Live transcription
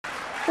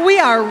We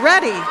are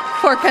ready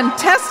for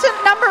contestant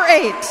number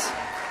 8.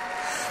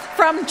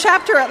 From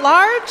Chapter at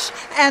Large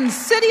and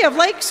City of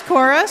Lakes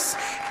Chorus,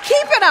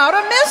 Keepin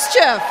Outta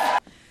Mischief.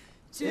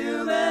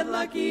 Till that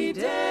lucky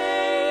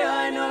day,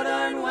 I know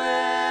darn well,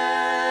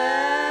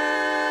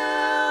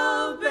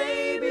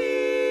 baby,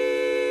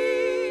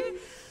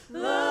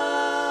 love,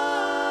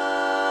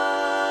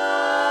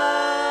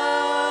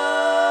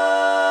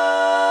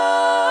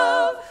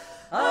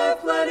 I've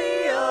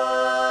plenty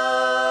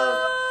of,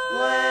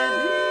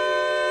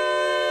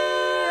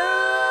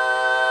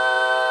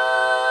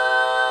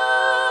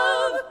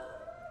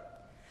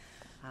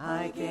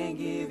 I can't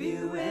give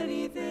you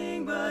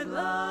anything but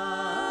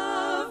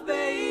love,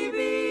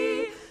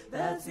 baby.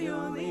 That's the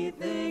only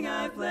thing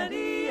I've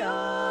plenty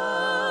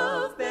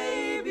of,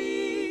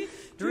 baby.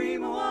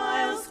 Dream a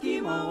while,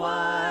 scheme a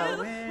while,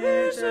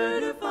 we're sure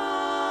to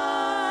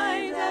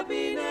find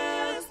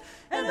happiness.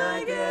 And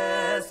I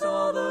guess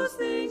all those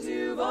things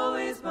you've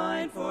always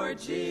pined for,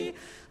 gee,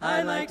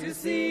 I'd like to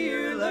see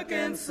you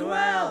looking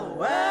swell,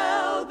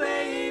 well,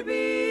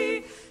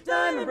 baby.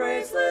 Diamond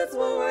bracelets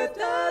Woolworth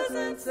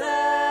doesn't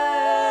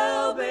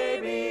sell,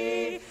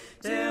 baby.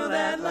 Till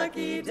that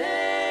lucky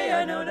day,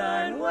 I know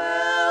darn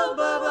well,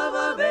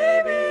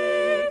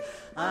 baby,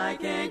 I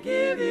can't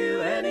give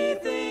you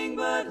anything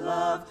but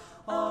love.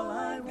 All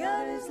I've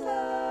got is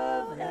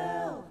love.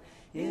 Hell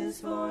is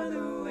for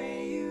the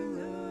way you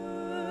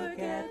look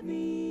at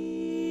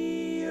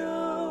me.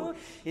 Oh,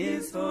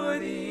 is for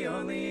the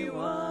only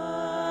one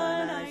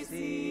I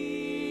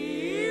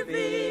see.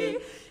 V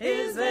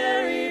is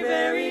very,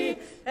 very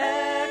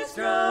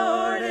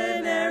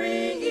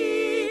extraordinary.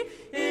 E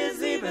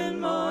is even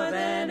more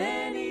than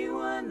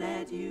anyone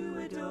that you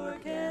adore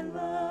can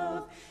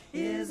love.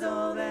 Is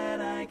all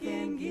that I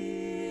can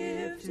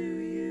give to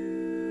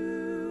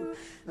you.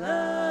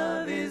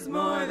 Love is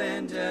more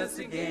than just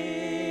a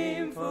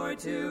game for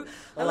two.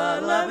 A lot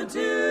of love and two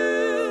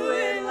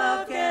in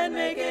love can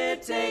make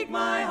it. Take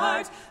my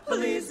heart,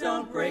 please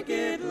don't break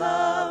it.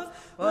 Love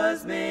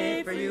was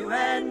made for you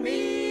and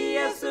me.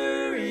 Yes,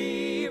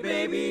 sirree,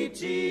 baby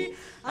G.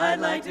 I'd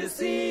like to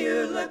see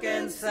you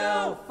looking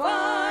so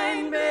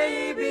fine,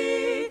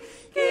 baby.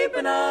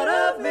 Keeping out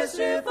of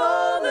mischief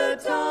all the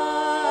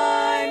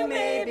time,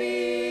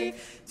 maybe.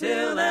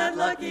 Till that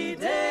lucky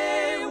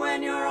day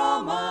when you're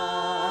all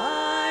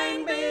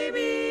mine,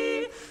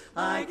 baby.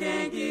 I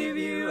can't give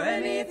you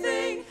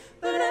anything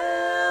but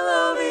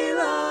L-O-V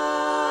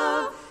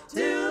love.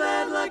 Till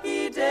that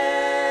lucky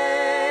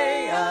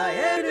day I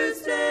am to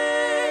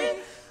stay.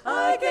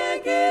 I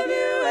can't give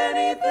you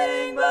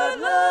anything but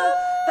love.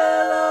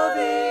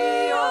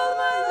 L-O-V, all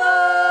my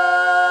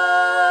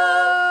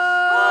love,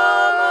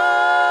 all my.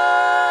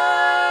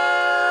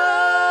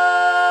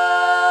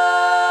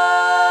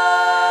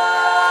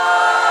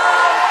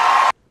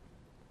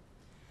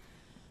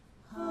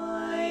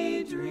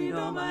 I dreamed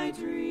all my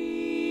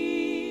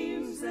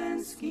dreams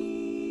and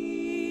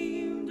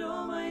schemed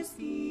all my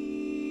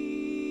schemes.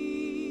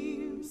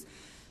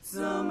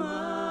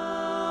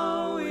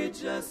 Somehow it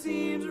just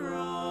seemed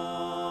wrong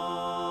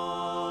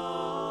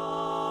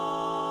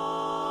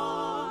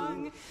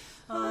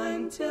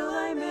until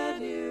I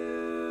met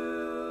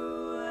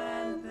you,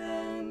 and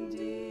then,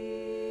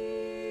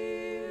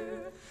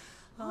 dear,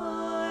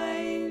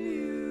 I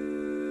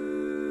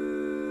knew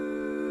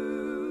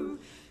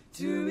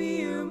to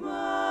me you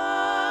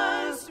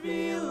must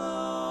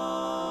belong.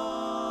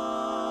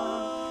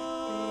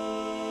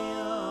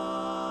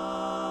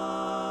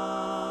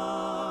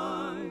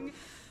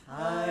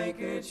 I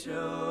could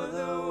show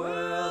the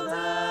world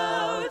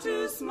how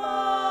to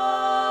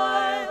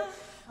smile.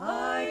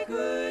 I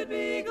could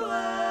be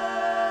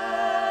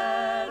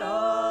glad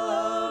all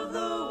of the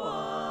while.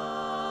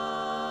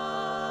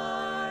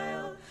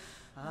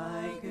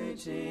 I could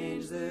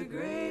change the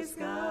gray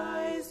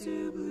skies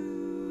to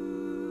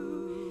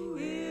blue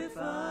if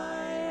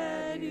I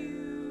had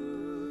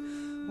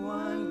you.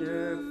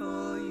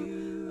 Wonderful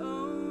you,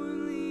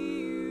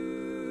 only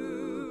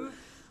you.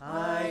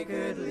 I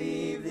could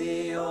leave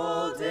the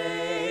old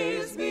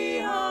days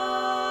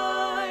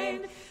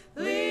behind,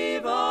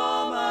 leave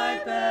all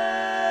my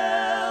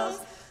pals.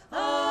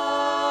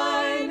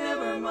 I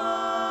never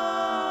mind.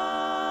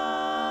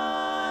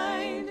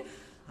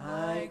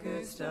 I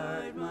could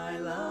start my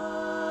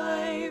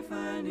life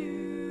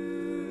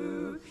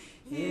anew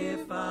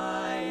if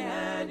I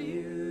had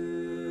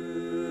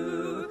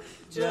you,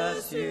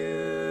 just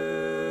you.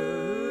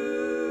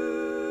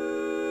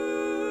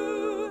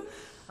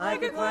 I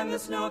could climb the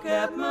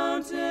snow-capped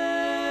mountains,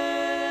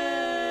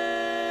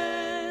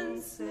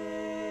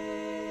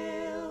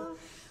 sail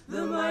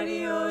the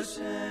mighty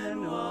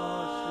ocean wide.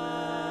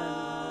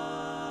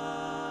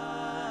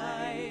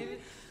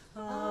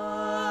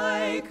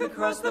 I could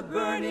cross the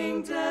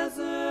burning desert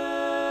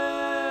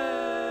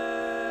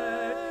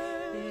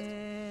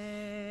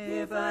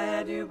if I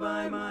had you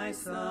by my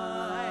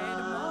side,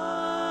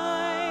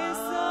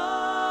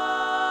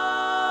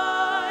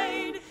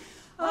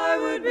 I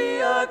would be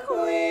a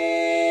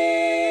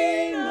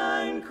queen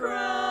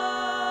uncrowned,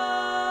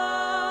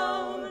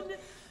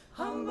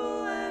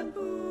 humble and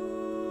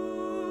poor.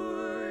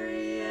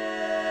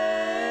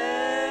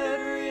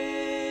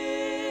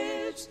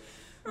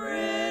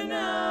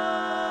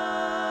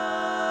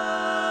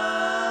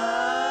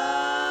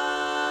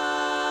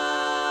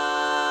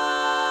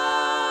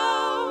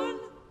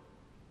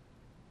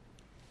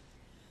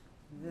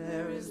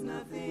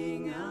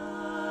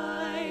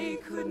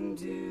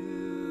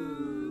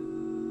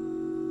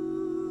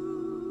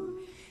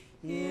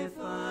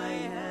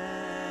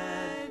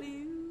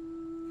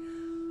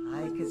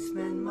 could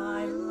spend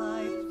my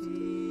life,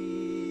 dear.